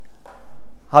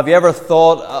Have you ever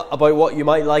thought about what you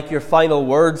might like your final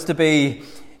words to be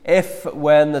if,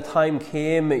 when the time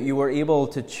came, you were able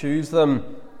to choose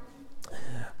them?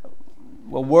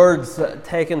 Well, words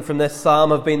taken from this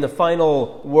psalm have been the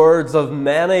final words of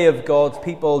many of God's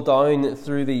people down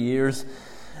through the years.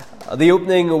 The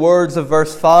opening words of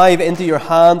verse 5, "Into your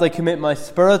hand I commit my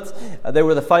spirit," they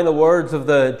were the final words of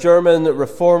the German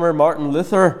reformer Martin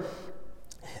Luther.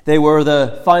 They were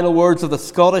the final words of the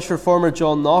Scottish reformer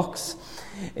John Knox.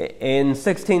 In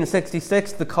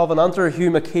 1666, the Covenanter Hugh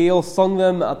McHale sung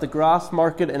them at the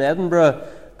Grassmarket in Edinburgh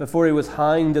before he was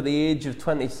hanged at the age of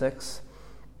 26.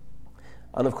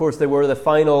 And of course, they were the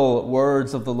final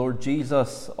words of the Lord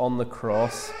Jesus on the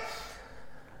cross.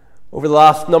 Over the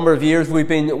last number of years, we've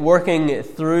been working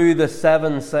through the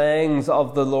 7 sayings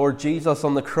of the Lord Jesus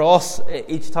on the cross.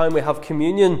 Each time we have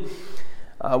communion,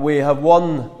 we have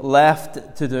one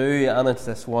left to do, and it's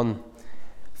this one.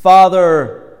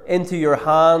 Father, into your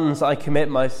hands I commit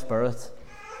my spirit.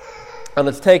 And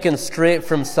it's taken straight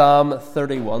from Psalm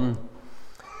 31.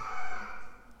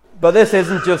 But this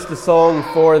isn't just a song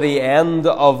for the end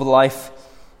of life,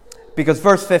 because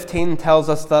verse 15 tells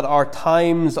us that our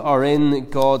times are in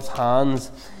God's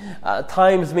hands.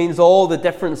 Times means all the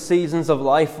different seasons of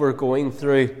life we're going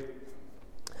through.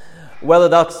 Whether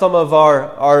that's some of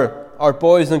our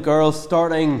boys and girls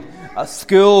starting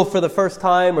school for the first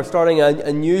time, or starting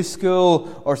a new school,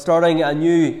 or starting a new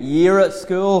year at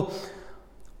school,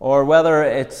 or whether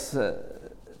it's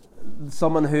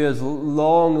someone who has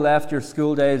long left your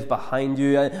school days behind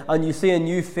you, and you see a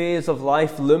new phase of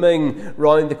life looming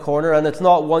round the corner, and it's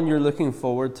not one you're looking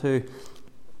forward to,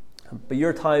 but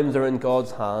your times are in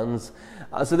God's hands.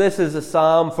 So this is a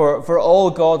psalm for all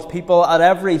God's people at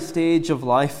every stage of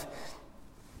life,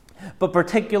 but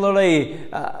particularly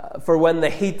for when the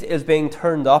heat is being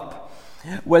turned up,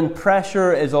 when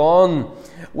pressure is on,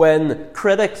 when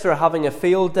critics are having a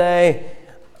field day,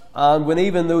 and when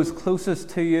even those closest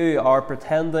to you are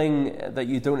pretending that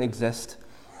you don't exist.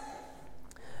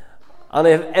 And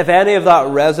if any of that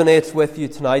resonates with you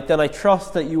tonight, then I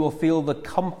trust that you will feel the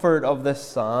comfort of this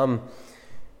psalm.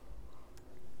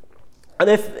 And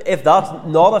if that's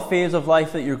not a phase of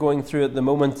life that you're going through at the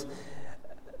moment,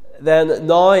 then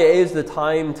now is the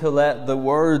time to let the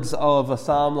words of a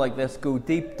psalm like this go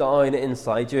deep down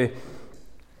inside you,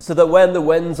 so that when the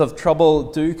winds of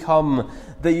trouble do come,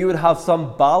 that you would have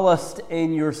some ballast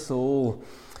in your soul.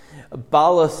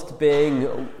 Ballast being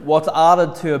what's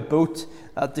added to a boat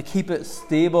to keep it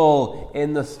stable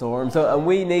in the storm. And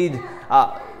we need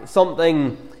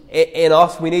something in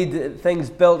us. We need things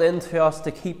built into us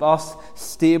to keep us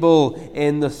stable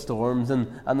in the storms.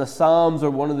 And the Psalms are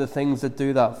one of the things that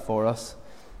do that for us.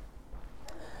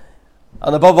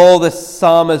 And above all, this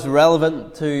psalm is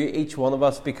relevant to each one of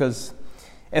us, because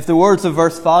if the words of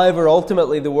verse 5 are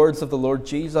ultimately the words of the Lord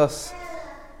Jesus,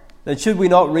 then should we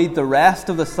not read the rest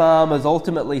of the psalm as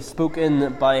ultimately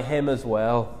spoken by him as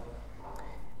well?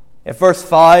 If verse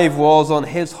 5 was on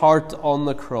his heart on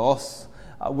the cross,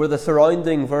 were the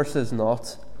surrounding verses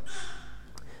not?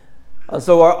 And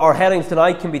so our headings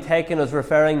tonight can be taken as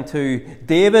referring to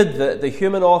David, the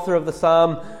human author of the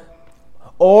psalm,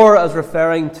 or as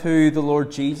referring to the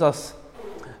Lord Jesus,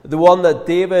 the one that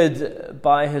David,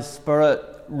 by his Spirit,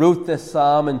 wrote this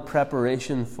psalm in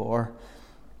preparation for.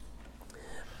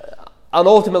 And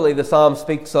ultimately the psalm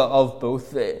speaks of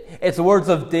both. It's the words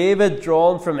of David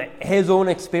drawn from his own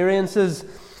experiences,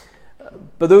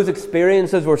 but those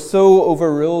experiences were so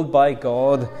overruled by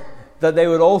God that they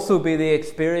would also be the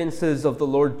experiences of the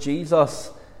Lord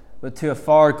Jesus, but to a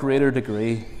far greater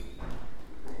degree.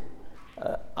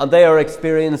 And they are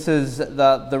experiences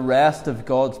that the rest of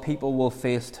God's people will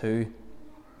face too,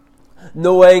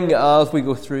 knowing as we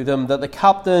go through them that the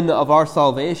captain of our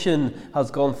salvation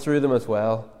has gone through them as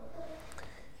well.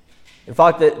 In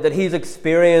fact, that he's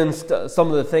experienced some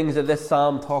of the things that this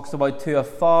psalm talks about to a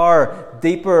far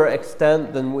deeper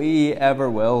extent than we ever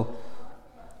will.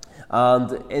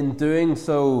 And in doing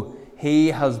so, he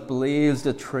has blazed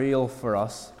a trail for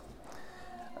us.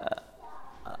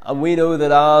 And we know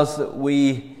that as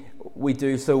we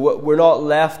do so, we're not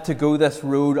left to go this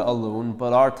road alone,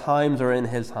 but our times are in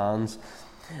his hands.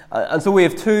 And so we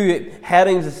have 2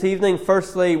 headings this evening.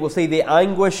 Firstly, we'll see the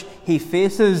anguish he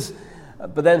faces,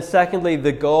 but then secondly,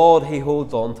 the God he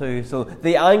holds on to. So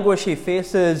the anguish he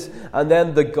faces, and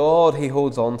then the God he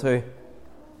holds on to.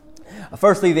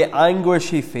 Firstly, the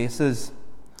anguish he faces.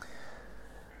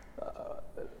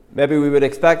 Maybe we would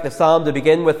expect the psalm to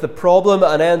begin with the problem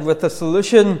and end with the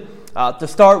solution. To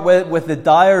start with the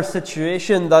dire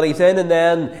situation that he's in, and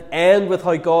then end with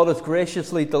how God has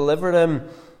graciously delivered him.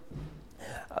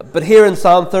 But here in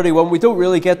Psalm 31, we don't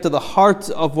really get to the heart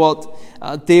of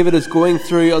what David is going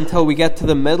through until we get to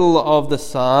the middle of the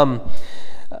psalm.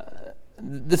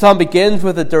 The psalm begins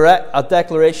with a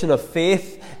declaration of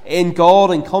faith in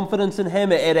God and confidence in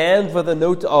Him. It ends with a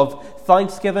note of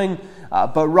thanksgiving.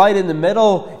 But right in the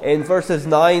middle, in verses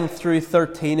 9 through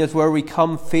 13, is where we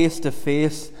come face to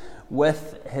face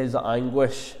with His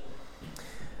anguish.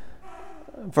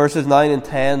 Verses 9 and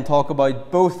 10 talk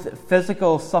about both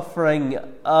physical suffering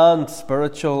and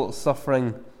spiritual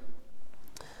suffering.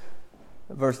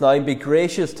 Verse 9, "Be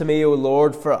gracious to me, O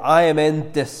Lord, for I am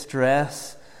in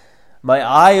distress. My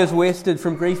eye is wasted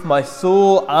from grief, my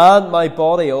soul and my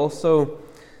body also."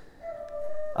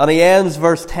 And he ends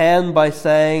verse 10 by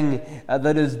saying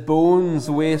that his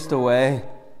bones waste away.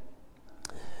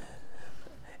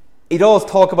 He does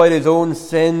talk about his own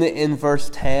sin in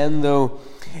verse 10, though.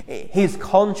 He's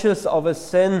conscious of his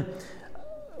sin,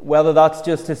 whether that's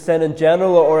just his sin in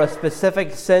general or a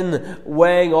specific sin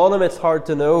weighing on him, it's hard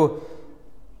to know.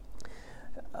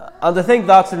 And I think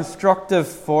that's instructive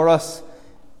for us,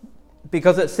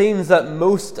 because it seems that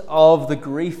most of the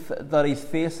grief that he's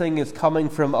facing is coming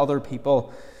from other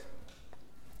people.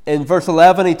 In verse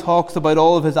 11 he talks about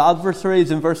all of his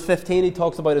adversaries. In verse 15 he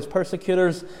talks about his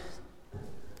persecutors.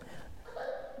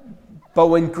 But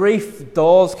when grief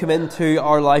does come into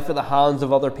our life at the hands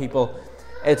of other people,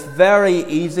 it's very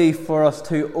easy for us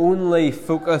to only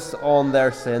focus on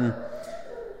their sin.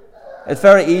 It's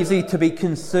very easy to be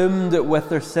consumed with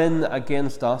their sin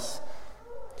against us.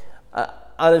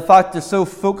 And in fact, to so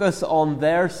focus on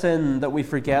their sin that we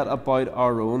forget about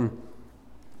our own.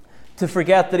 To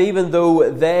forget that even though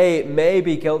they may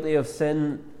be guilty of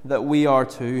sin, that we are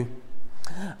too.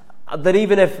 That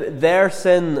even if their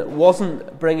sin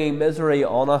wasn't bringing misery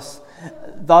on us,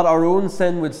 that our own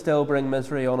sin would still bring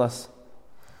misery on us.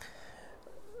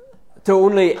 To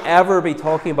only ever be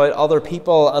talking about other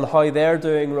people and how they're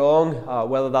doing wrong,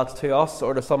 whether that's to us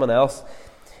or to someone else,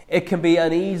 it can be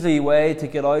an easy way to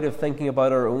get out of thinking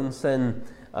about our own sin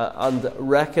and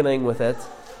reckoning with it.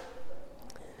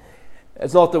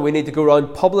 It's not that we need to go around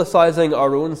publicising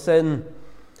our own sin,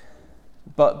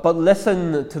 but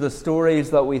listen to the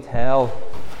stories that we tell.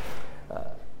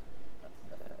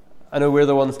 I know we're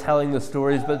the ones telling the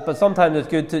stories, but sometimes it's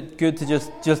good to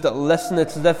just listen.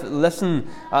 It's as if listen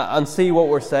and see what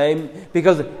we're saying.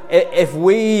 Because if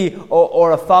we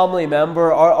or a family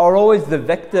member are always the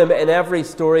victim in every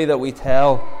story that we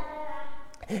tell,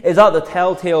 is that the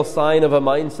telltale sign of a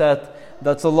mindset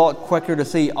that's a lot quicker to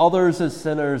see others as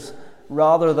sinners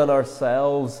rather than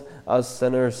ourselves as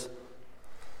sinners?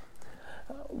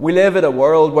 We live in a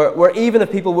world where even if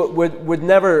people would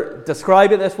never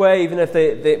describe it this way, even if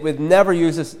they would never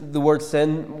use the word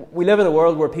sin, we live in a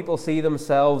world where people see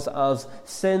themselves as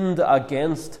sinned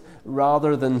against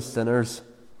rather than sinners.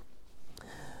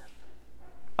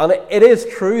 And it is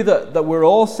true that we're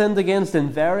all sinned against in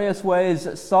various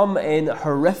ways, some in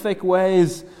horrific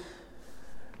ways.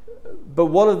 But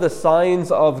one of the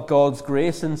signs of God's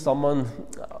grace in someone,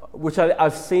 which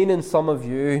I've seen in some of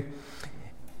you,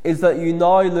 is that you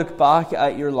now look back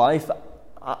at your life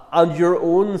and your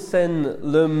own sin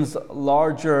looms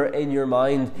larger in your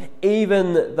mind,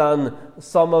 even than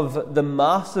some of the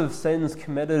massive sins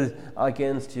committed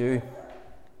against you.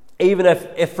 Even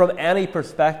if from any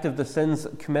perspective the sins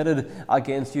committed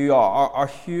against you are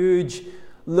huge,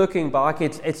 looking back,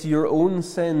 it's your own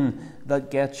sin that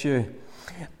gets you.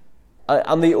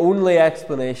 And the only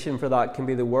explanation for that can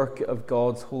be the work of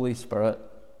God's Holy Spirit.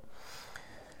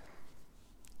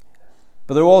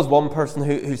 But there was one person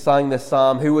who sang this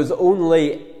psalm who was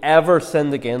only ever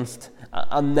sinned against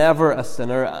and never a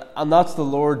sinner, and that's the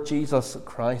Lord Jesus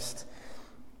Christ.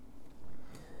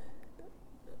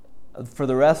 For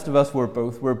the rest of us, we're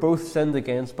both sinned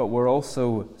against, but we're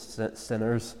also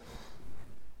sinners.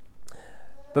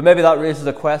 But maybe that raises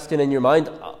a question in your mind.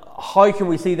 How can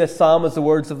we see this psalm as the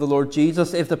words of the Lord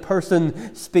Jesus if the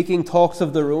person speaking talks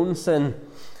of their own sin?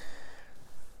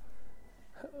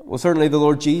 Well, certainly the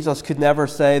Lord Jesus could never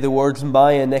say the words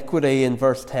 "my iniquity" in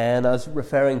verse 10 as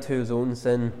referring to his own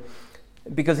sin,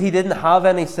 because he didn't have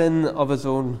any sin of his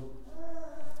own.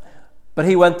 But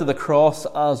he went to the cross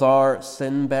as our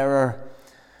sin bearer,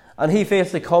 and he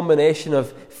faced a combination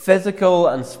of physical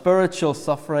and spiritual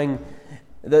suffering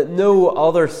that no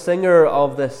other singer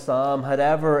of this psalm had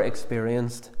ever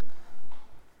experienced.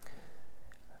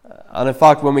 And in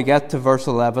fact, when we get to verse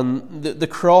 11, the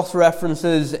cross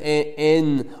references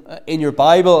in your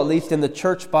Bible, at least in the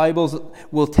church Bibles,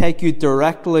 will take you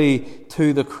directly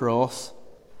to the cross.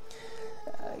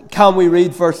 Can we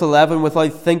read verse 11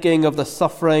 without thinking of the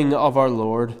suffering of our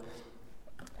Lord?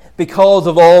 Because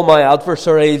of all my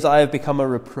adversaries, I have become a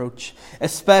reproach,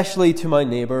 especially to my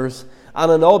neighbours,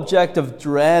 and an object of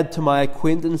dread to my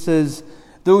acquaintances.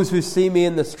 Those who see me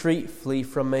in the street flee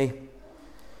from me.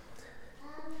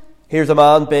 Here's a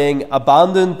man being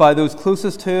abandoned by those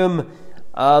closest to him,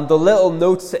 and the little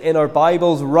notes in our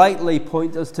Bibles rightly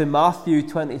point us to Matthew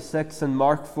 26 and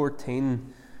Mark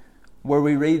 14, where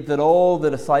we read that all the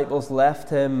disciples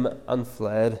left him and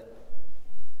fled.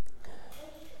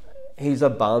 He's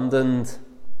abandoned.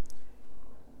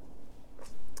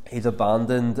 He's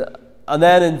abandoned. And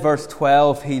then in verse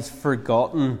 12, he's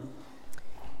forgotten.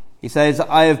 He says,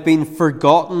 I have been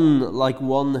forgotten like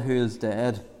one who is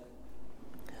dead.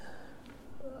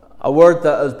 A word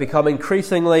that has become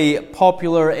increasingly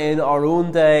popular in our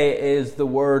own day is the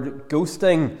word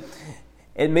ghosting.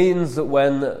 It means that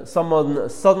when someone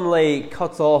suddenly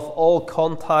cuts off all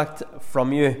contact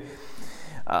from you.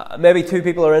 Maybe two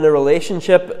people are in a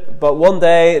relationship, but one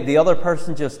day the other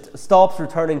person just stops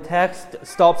returning text,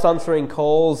 stops answering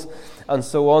calls, and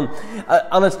so on.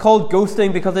 And it's called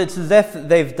ghosting because it's as if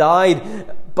they've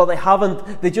died, but they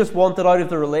haven't. They just wanted out of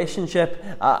the relationship,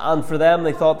 and for them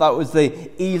they thought that was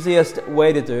the easiest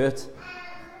way to do it.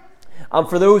 And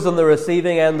for those on the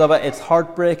receiving end of it, it's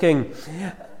heartbreaking.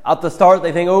 At the start,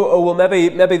 they think, well,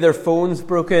 maybe their phone's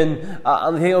broken,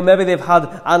 and they think, oh, maybe they've had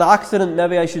an accident.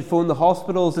 Maybe I should phone the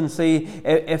hospitals and see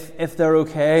if they're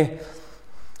okay.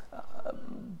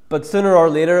 But sooner or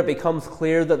later, it becomes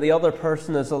clear that the other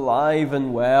person is alive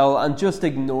and well, and just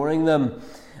ignoring them,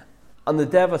 and the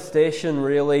devastation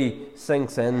really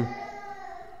sinks in.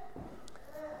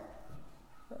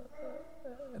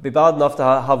 It'd be bad enough to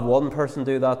have one person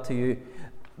do that to you,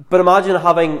 but imagine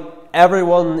having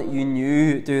everyone you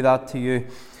knew do that to you.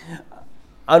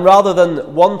 And rather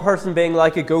than one person being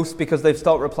like a ghost because they've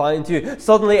stopped replying to you,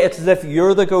 suddenly it's as if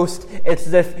you're the ghost. It's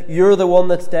as if you're the one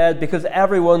that's dead because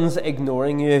everyone's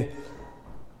ignoring you.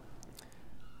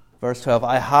 Verse 12,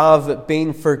 I have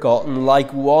been forgotten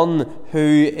like one who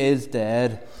is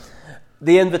dead.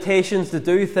 The invitations to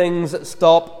do things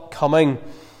stop coming.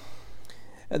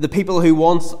 The people who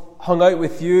once hung out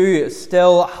with you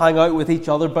still hang out with each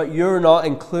other, but you're not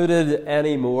included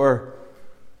anymore.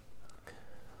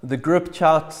 The group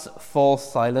chats fall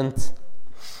silent.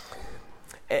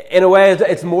 In a way,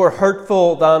 it's more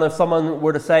hurtful than if someone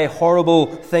were to say horrible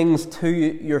things to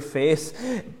your face,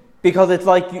 because it's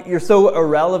like you're so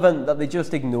irrelevant that they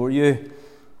just ignore you.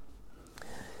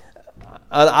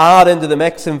 And add into the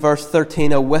mix in verse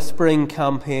 13 a whispering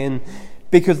campaign,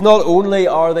 because not only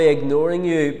are they ignoring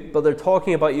you, but they're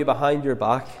talking about you behind your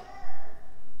back.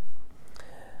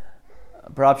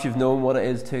 Perhaps you've known what it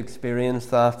is to experience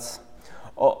that,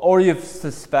 or you've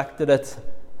suspected it.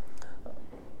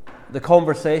 The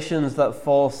conversations that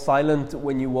fall silent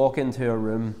when you walk into a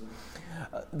room.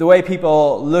 The way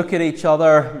people look at each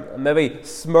other, maybe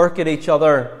smirk at each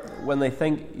other when they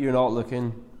think you're not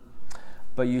looking,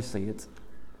 but you see it.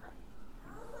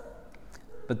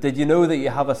 But did you know that you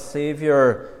have a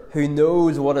Saviour who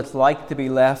knows what it's like to be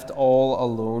left all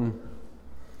alone?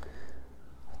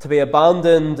 To be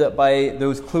abandoned by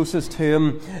those closest to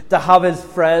him, to have his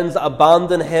friends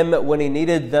abandon him when he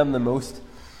needed them the most.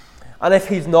 And if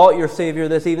he's not your Saviour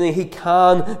this evening, he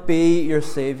can be your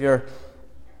Saviour.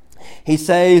 He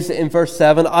says in verse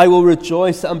 7, I will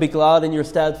rejoice and be glad in your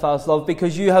steadfast love,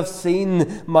 because you have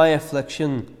seen my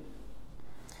affliction.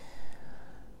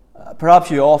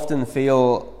 Perhaps you often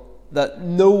feel that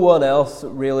no one else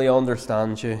really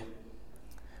understands you.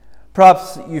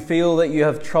 Perhaps you feel that you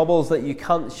have troubles that you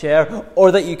can't share,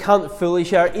 or that you can't fully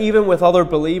share, even with other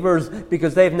believers,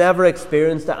 because they've never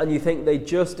experienced it and you think they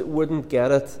just wouldn't get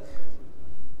it.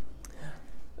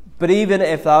 But even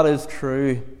if that is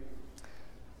true,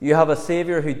 you have a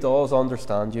Saviour who does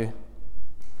understand you.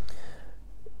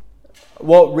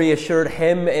 What reassured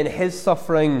him in his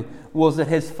suffering was that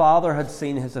his Father had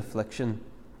seen his affliction.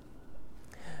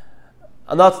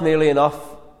 And that's nearly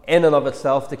enough in and of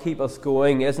itself to keep us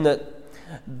going, isn't it?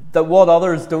 That what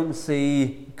others don't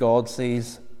see, God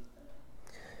sees.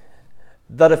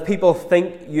 That if people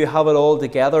think you have it all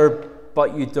together,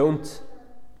 but you don't.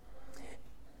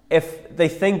 If they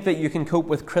think that you can cope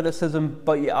with criticism,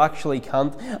 but you actually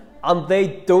can't, and they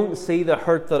don't see the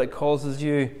hurt that it causes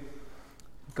you,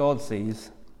 God sees.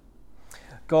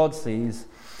 God sees.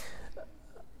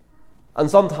 And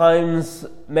sometimes,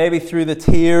 maybe through the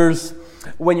tears,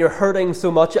 when you're hurting so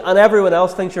much and everyone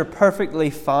else thinks you're perfectly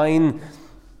fine,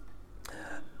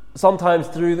 sometimes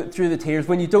through the tears,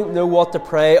 when you don't know what to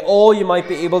pray, all you might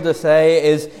be able to say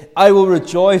is, I will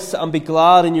rejoice and be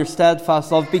glad in your steadfast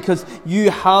love, because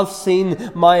you have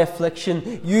seen my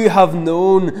affliction. You have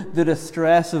known the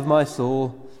distress of my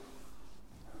soul.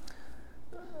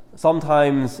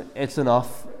 Sometimes it's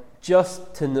enough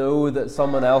just to know that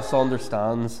someone else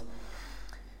understands,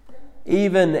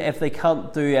 even if they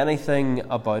can't do anything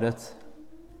about it.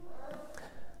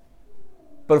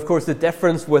 But of course, the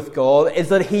difference with God is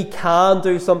that He can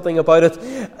do something about it.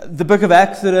 The book of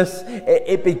Exodus,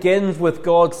 it begins with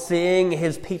God seeing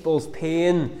His people's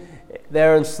pain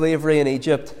there in slavery in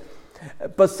Egypt.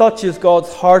 But such is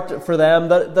God's heart for them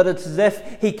that it's as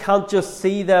if He can't just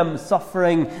see them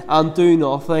suffering and do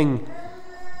nothing.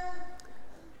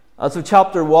 And so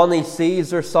chapter 1, He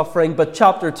sees their suffering, but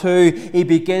chapter 2, He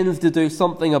begins to do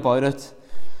something about it.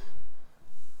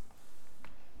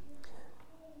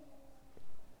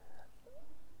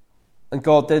 And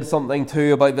God did something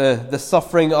too about the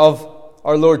suffering of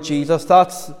our Lord Jesus.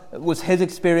 That was His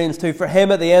experience too. For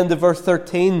Him, at the end of verse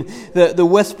 13, the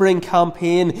whispering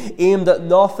campaign aimed at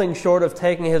nothing short of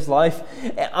taking His life.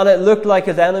 And it looked like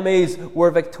His enemies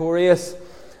were victorious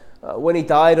when He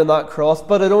died on that cross,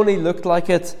 but it only looked like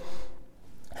it.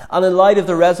 And in light of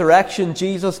the resurrection,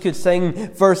 Jesus could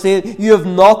sing, verse 8, "You have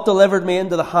not delivered me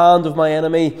into the hand of my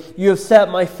enemy. You have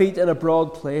set my feet in a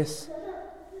broad place."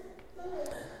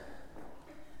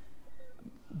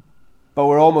 But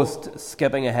we're almost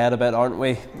skipping ahead a bit, aren't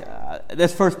we?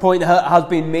 This first point has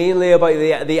been mainly about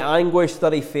the anguish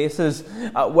that He faces,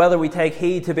 whether we take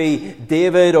heed to be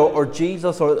David or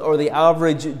Jesus or the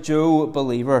average Joe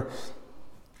believer.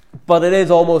 But it is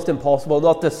almost impossible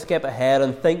not to skip ahead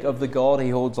and think of the God He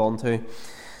holds on to.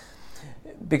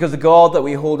 Because the God that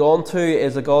we hold on to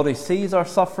is a God who sees our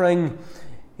suffering.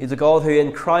 He's a God who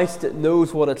in Christ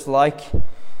knows what it's like.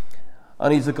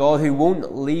 And He's a God who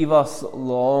won't leave us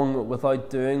long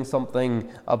without doing something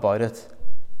about it.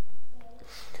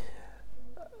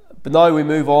 But now we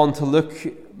move on to look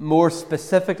more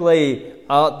specifically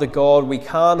at the God we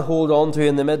can hold on to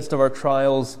in the midst of our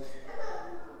trials.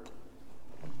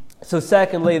 So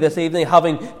secondly, this evening,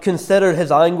 having considered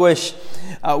His anguish,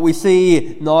 we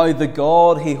see now the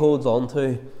God He holds on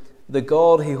to. The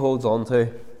God He holds on to.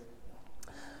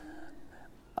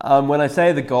 And when I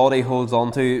say the God He holds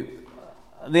on to,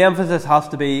 the emphasis has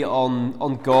to be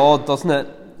on God, doesn't it?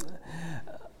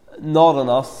 Not on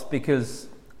us, because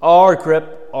our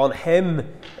grip on Him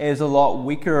is a lot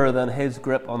weaker than His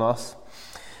grip on us.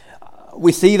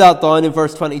 We see that down in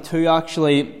verse 22,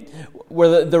 actually,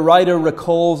 where the writer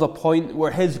recalls a point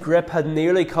where his grip had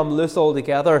nearly come loose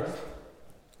altogether.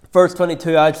 Verse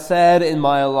 22, "I said in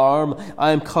my alarm,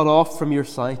 I am cut off from your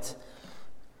sight."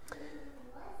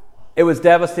 It was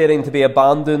devastating to be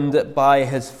abandoned by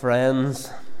his friends,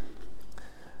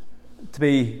 to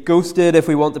be ghosted, if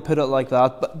we want to put it like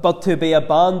that. But to be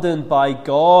abandoned by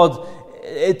God,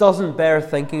 it doesn't bear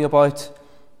thinking about.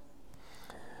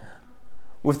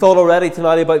 We've thought already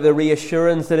tonight about the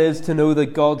reassurance it is to know that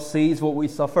God sees what we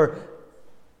suffer.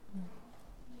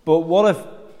 But what if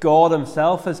God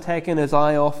Himself has taken His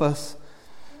eye off us?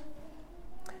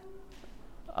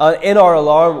 In our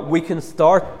alarm, we can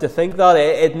start to think that.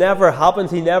 It never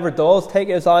happens. He never does take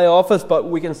His eye off us, but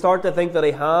we can start to think that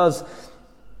He has.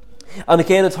 And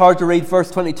again, it's hard to read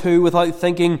verse 22 without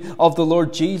thinking of the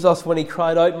Lord Jesus when He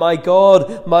cried out, my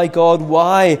God,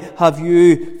 why have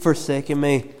you forsaken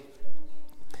me?"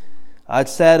 I'd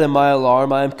said in my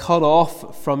alarm, I am cut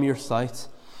off from your sight.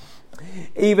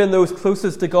 Even those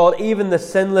closest to God, even the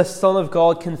sinless Son of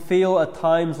God, can feel at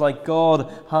times like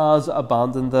God has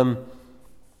abandoned them.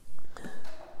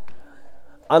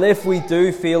 And if we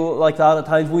do feel like that at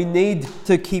times, we need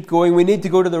to keep going. We need to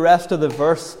go to the rest of the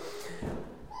verse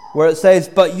where it says,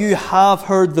 "But you have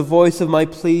heard the voice of my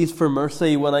pleas for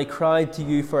mercy when I cried to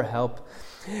you for help."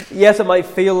 Yes, it might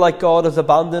feel like God has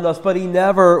abandoned us, but He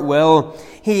never will.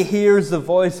 He hears the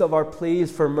voice of our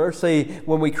pleas for mercy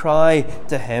when we cry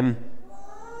to Him.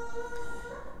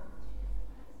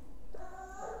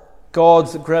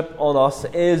 God's grip on us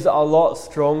is a lot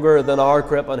stronger than our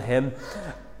grip on Him.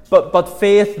 But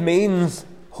faith means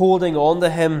holding on to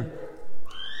Him.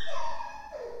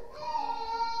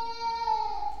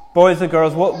 Boys and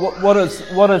girls, what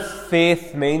does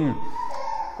faith mean?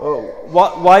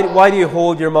 Why do you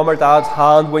hold your mum or dad's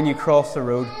hand when you cross the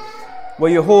road?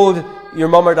 Well, you hold your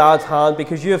mum or dad's hand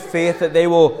because you have faith that they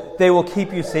will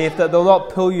keep you safe, that they'll not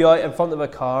pull you out in front of a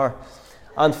car.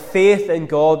 And faith in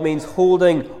God means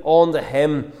holding on to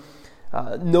Him,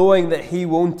 knowing that He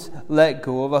won't let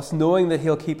go of us, knowing that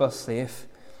He'll keep us safe.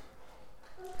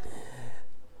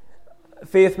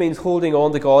 Faith means holding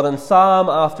on to God, and psalm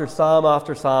after psalm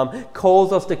after psalm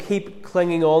calls us to keep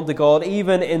clinging on to God,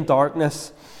 even in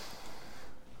darkness.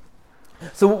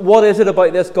 So what is it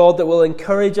about this God that will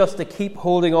encourage us to keep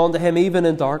holding on to Him, even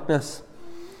in darkness?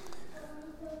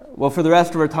 Well, for the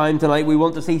rest of our time tonight, we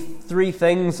want to see three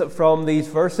things from these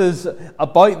verses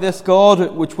about this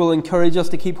God, which will encourage us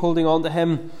to keep holding on to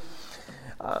Him.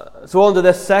 So on to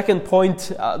this second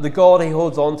point, the God He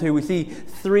holds on to. We see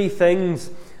three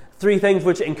things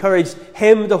which encourage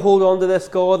Him to hold on to this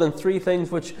God, and three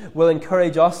things which will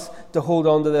encourage us to hold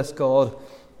on to this God.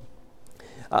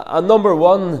 And number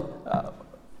one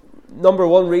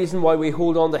reason why we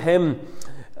hold on to Him,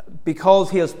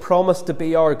 because He has promised to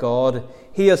be our God.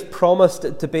 He has promised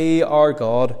to be our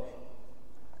God.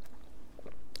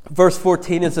 Verse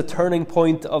 14 is the turning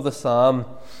point of the psalm.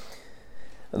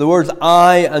 The words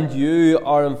 "I" and "you"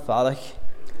 are emphatic.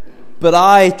 But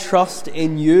I trust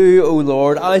in you, O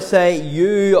Lord. I say,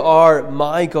 you are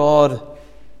my God.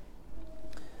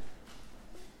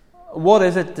 What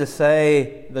is it to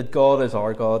say that God is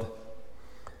our God?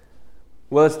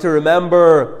 Well, it's to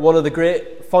remember one of the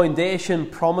great foundation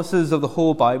promises of the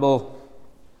whole Bible,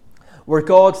 where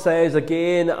God says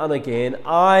again and again,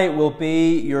 I will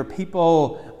be your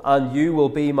people and you will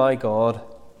be my God.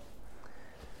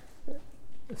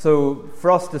 So for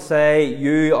us to say,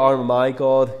 you are my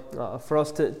God, for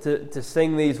us to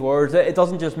sing these words, it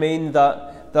doesn't just mean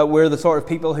that we're the sort of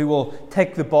people who will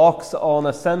tick the box on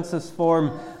a census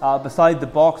form beside the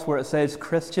box where it says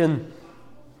Christian.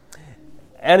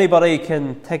 Anybody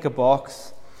can tick a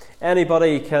box.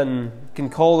 Anybody can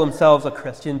call themselves a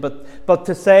Christian, but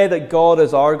to say that God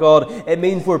is our God, it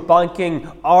means we're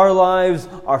banking our lives,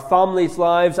 our families'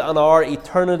 lives, and our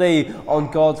eternity on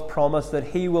God's promise that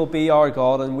He will be our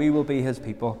God and we will be His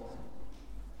people.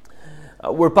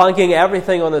 We're banking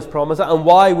everything on His promise, and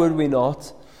why would we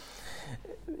not?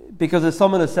 Because as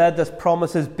someone has said, this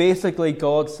promise is basically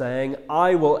God saying,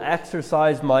 I will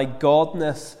exercise my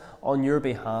godness on your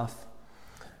behalf.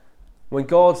 When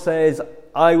God says,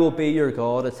 I will be your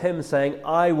God, it's Him saying,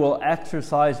 I will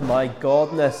exercise my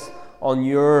godness on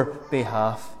your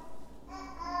behalf.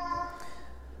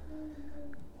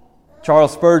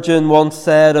 Charles Spurgeon once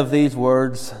said of these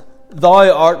words, Thou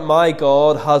art my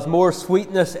God has more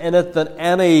sweetness in it than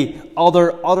any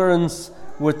other utterance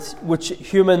which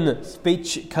human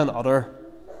speech can utter.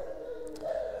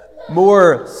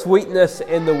 More sweetness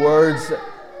in the words,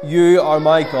 you are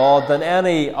my God, than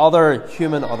any other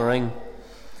human uttering.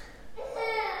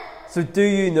 So do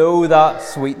you know that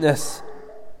sweetness?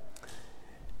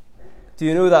 Do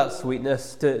you know that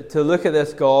sweetness to look at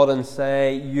this God and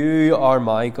say, you are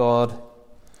my God?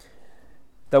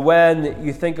 That when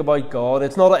you think about God,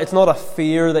 it's not a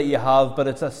fear that you have, but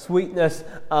it's a sweetness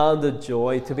and a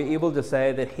joy to be able to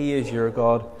say that He is your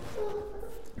God.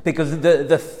 Because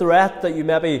the threat that you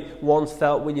maybe once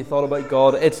felt when you thought about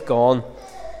God, it's gone.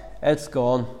 It's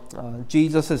gone.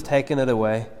 Jesus has taken it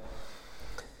away.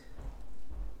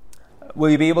 Will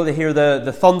you be able to hear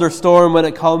the thunderstorm when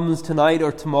it comes tonight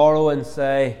or tomorrow and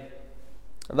say,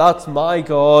 that's my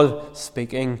God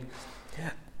speaking?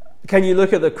 Can you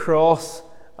look at the cross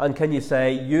and can you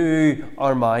say, you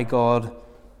are my God?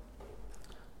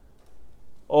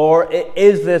 Or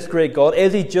is this great God,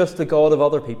 is He just the God of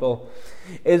other people?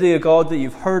 Is He a God that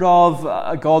you've heard of,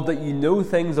 a God that you know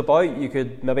things about? You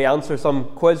could maybe answer some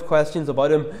quiz questions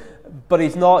about Him, but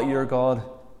He's not your God.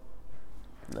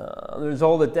 There's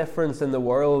all the difference in the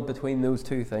world between those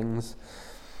two things.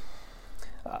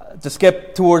 To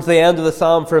skip towards the end of the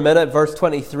psalm for a minute, verse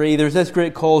 23, there's this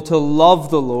great call to love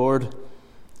the Lord.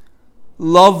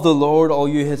 Love the Lord, all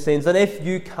you His saints. And if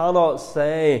you cannot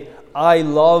say, I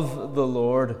love the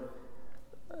Lord,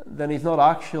 then He's not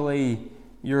actually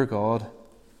your God.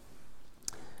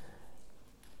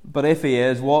 But if He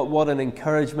is, what an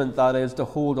encouragement that is to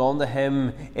hold on to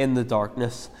Him in the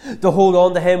darkness. To hold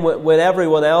on to Him when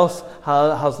everyone else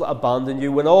has abandoned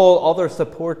you, when all other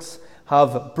supports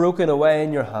have broken away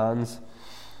in your hands.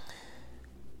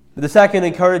 The second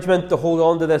encouragement to hold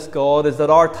on to this God is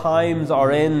that our times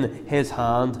are in His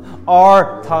hand.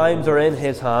 Our times are in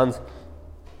His hands.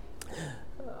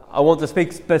 I want to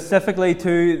speak specifically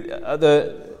to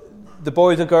the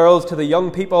boys and girls, to the young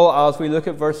people, as we look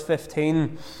at verse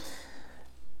 15,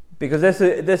 because this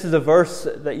is a verse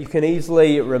that you can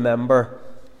easily remember.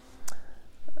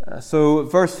 So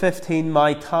verse 15,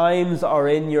 my times are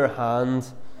in your hand.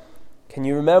 Can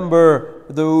you remember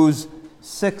those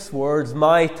 6 words?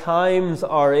 My times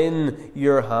are in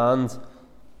your hand.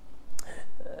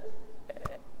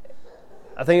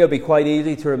 I think it would be quite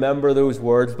easy to remember those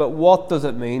words, but what does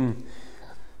it mean?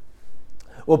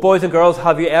 Well, boys and girls,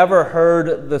 have you ever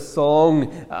heard the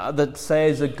song that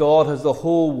says that God has the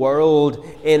whole world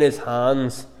in His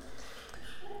hands?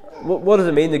 What does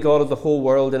it mean that God has the whole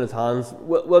world in His hands?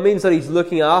 Well, it means that He's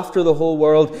looking after the whole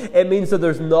world. It means that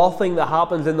there's nothing that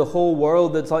happens in the whole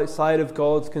world that's outside of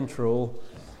God's control.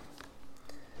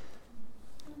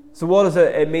 So what does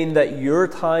it mean that your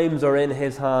times are in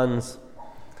His hands?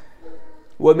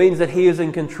 Well, it means that He is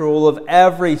in control of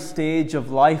every stage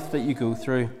of life that you go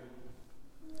through.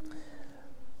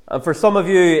 And for some of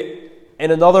you,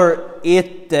 in another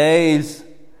 8 days,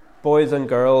 boys and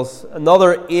girls,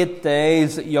 another 8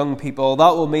 days, young people, that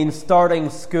will mean starting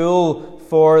school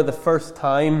for the first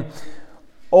time.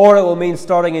 Or it will mean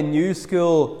starting a new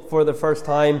school for the first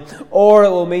time. Or it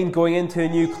will mean going into a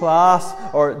new class,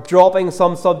 or dropping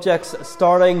some subjects,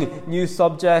 starting new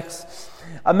subjects.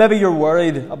 And maybe you're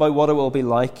worried about what it will be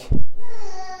like.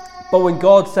 But when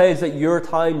God says that your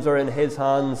times are in His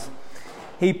hands,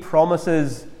 He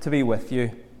promises to be with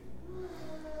you.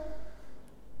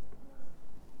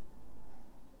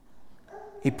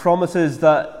 He promises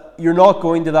that you're not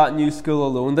going to that new school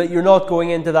alone, that you're not going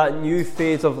into that new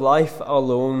phase of life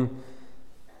alone,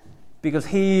 because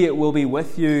He will be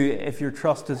with you if your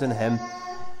trust is in Him.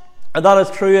 And that is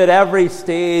true at every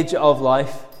stage of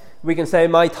life. We can say,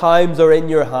 my times are in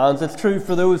your hands. It's true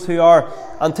for those who are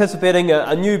anticipating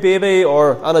a new baby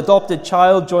or an adopted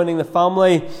child joining the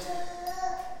family.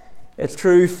 It's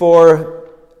true for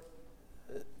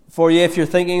you if you're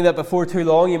thinking that before too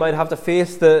long you might have to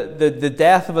face the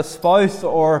death of a spouse,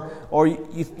 or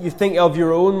you think of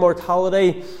your own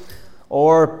mortality,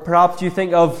 or perhaps you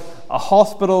think of a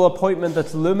hospital appointment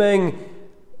that's looming,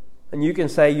 and you can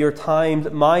say,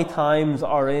 my times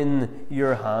are in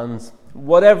your hands.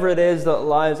 Whatever it is that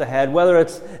lies ahead, whether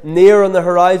it's near on the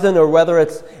horizon or whether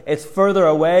it's further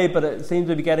away, but it seems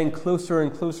to be getting closer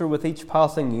and closer with each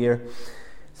passing year.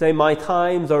 Say, my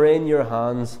times are in your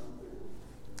hands.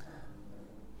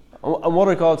 And what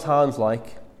are God's hands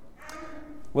like?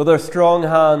 Well, they're strong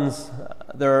hands,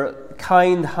 they're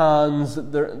kind hands,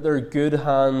 they're good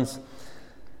hands.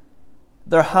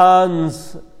 They're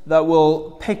hands that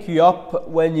will pick you up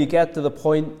when you get to the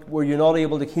point where you're not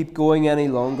able to keep going any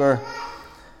longer.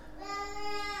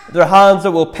 They're hands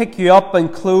that will pick you up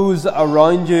and close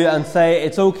around you and say,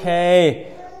 it's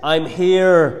okay, I'm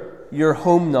here, you're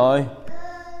home now.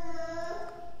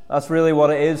 That's really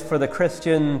what it is for the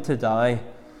Christian to die.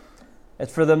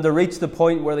 It's for them to reach the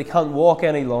point where they can't walk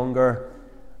any longer.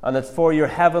 And it's for your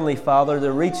Heavenly Father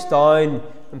to reach down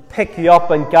and pick you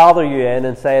up and gather you in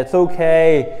and say, it's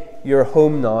okay, you're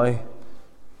home now.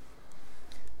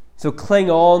 So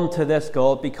cling on to this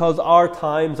God, because our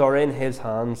times are in His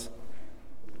hands.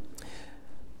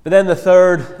 But then the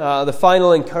third, the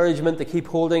final encouragement to keep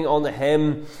holding on to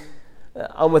Him,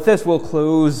 and with this we'll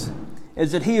close,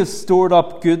 is that He has stored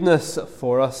up goodness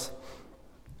for us.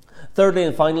 Thirdly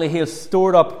and finally, He has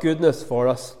stored up goodness for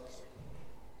us.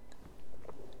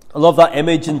 I love that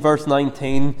image in verse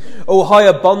 19. Oh, how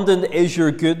abundant is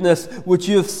your goodness, which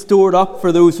you have stored up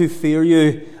for those who fear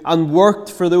you, and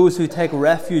worked for those who take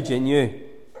refuge in you.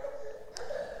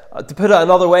 To put it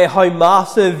another way, how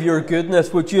massive your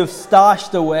goodness, which you have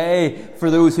stashed away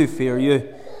for those who fear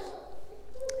you.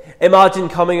 Imagine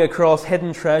coming across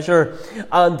hidden treasure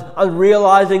and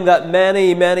realizing that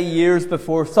many, many years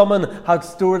before, someone had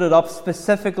stored it up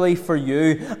specifically for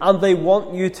you, and they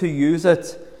want you to use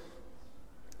it.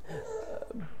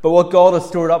 But what God has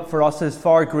stored up for us is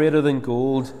far greater than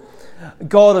gold.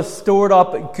 God has stored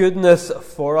up goodness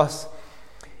for us.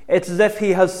 It's as if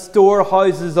He has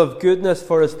storehouses of goodness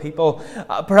for His people,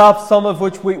 perhaps some of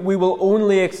which we will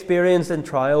only experience in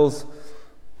trials.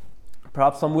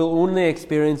 Perhaps some will only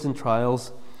experience in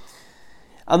trials.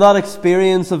 And that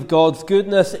experience of God's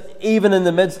goodness, even in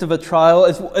the midst of a trial,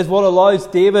 is what allows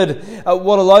David,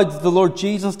 what allowed the Lord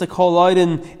Jesus to call out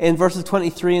in verses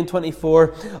 23 and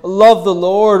 24. Love the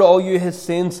Lord, all you His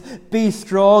saints. Be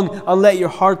strong and let your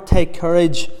heart take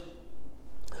courage.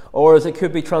 Or as it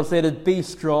could be translated, be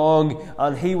strong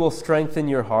and He will strengthen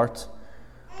your heart.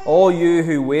 All you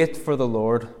who wait for the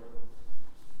Lord.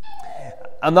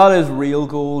 And that is real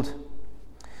gold.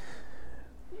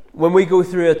 When we go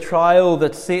through a trial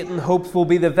that Satan hopes will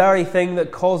be the very thing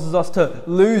that causes us to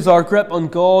lose our grip on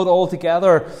God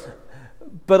altogether,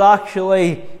 but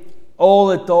actually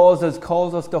all it does is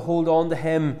cause us to hold on to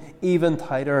Him even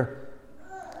tighter.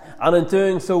 And in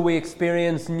doing so, we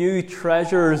experience new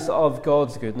treasures of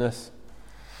God's goodness.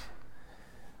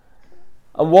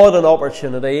 And what an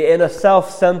opportunity in a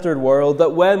self-centered world,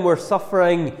 that when we're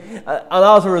suffering, and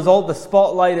as a result the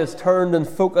spotlight is turned and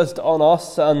focused on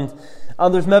us, and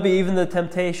there's maybe even the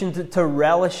temptation to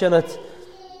relish in it,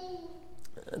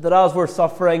 that as we're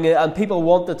suffering and people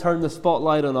want to turn the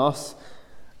spotlight on us,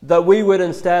 that we would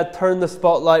instead turn the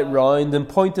spotlight round and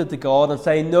point it to God and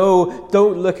say, no,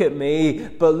 don't look at me,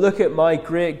 but look at my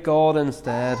great God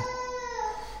instead.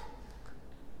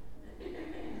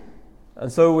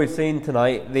 And so we've seen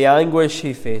tonight the anguish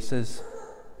He faces.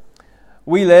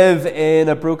 We live in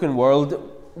a broken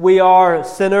world. We are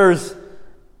sinners,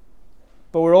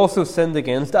 but we're also sinned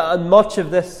against. And much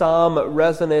of this psalm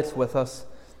resonates with us.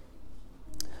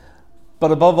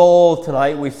 But above all,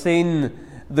 tonight, we've seen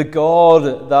the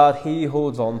God that he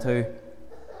holds on to.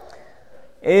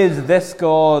 Is this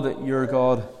God your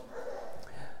God?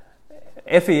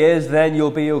 If he is, then you'll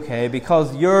be okay,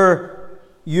 because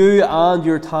you and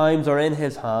your times are in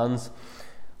his hands,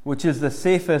 which is the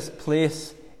safest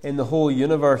place in the whole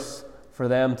universe for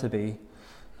them to be.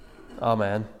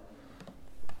 Amen.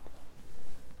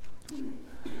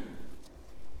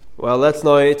 Well, let's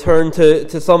now turn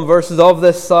to some verses of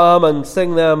this psalm and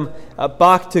sing them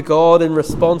back to God in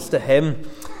response to him.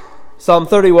 Psalm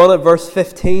 31 at verse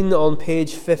 15 on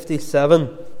page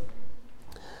 57.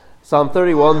 Psalm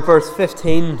 31 verse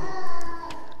 15.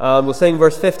 We'll sing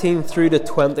verse 15 through to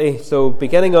 20. So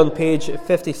beginning on page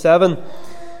 57,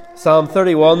 Psalm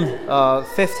 31,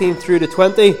 15 through to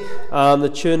 20. And the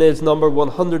tune is number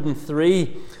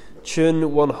 103.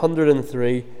 Tune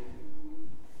 103.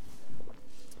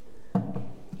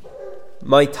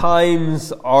 My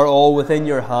times are all within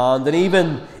your hand. And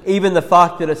even the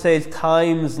fact that it says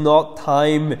times, not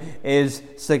time, is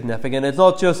significant. It's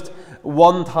not just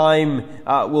one time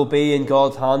will be in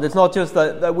God's hand. It's not just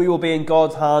that we will be in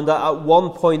God's hand at one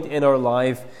point in our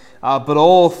life, but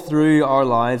all through our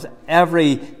lives.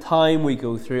 Every time we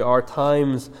go through, our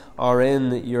times are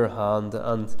in your hand.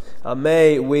 And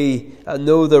may we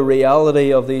know the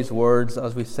reality of these words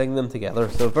as we sing them together.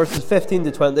 So verses 15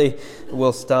 to 20,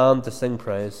 we'll stand to sing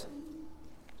praise.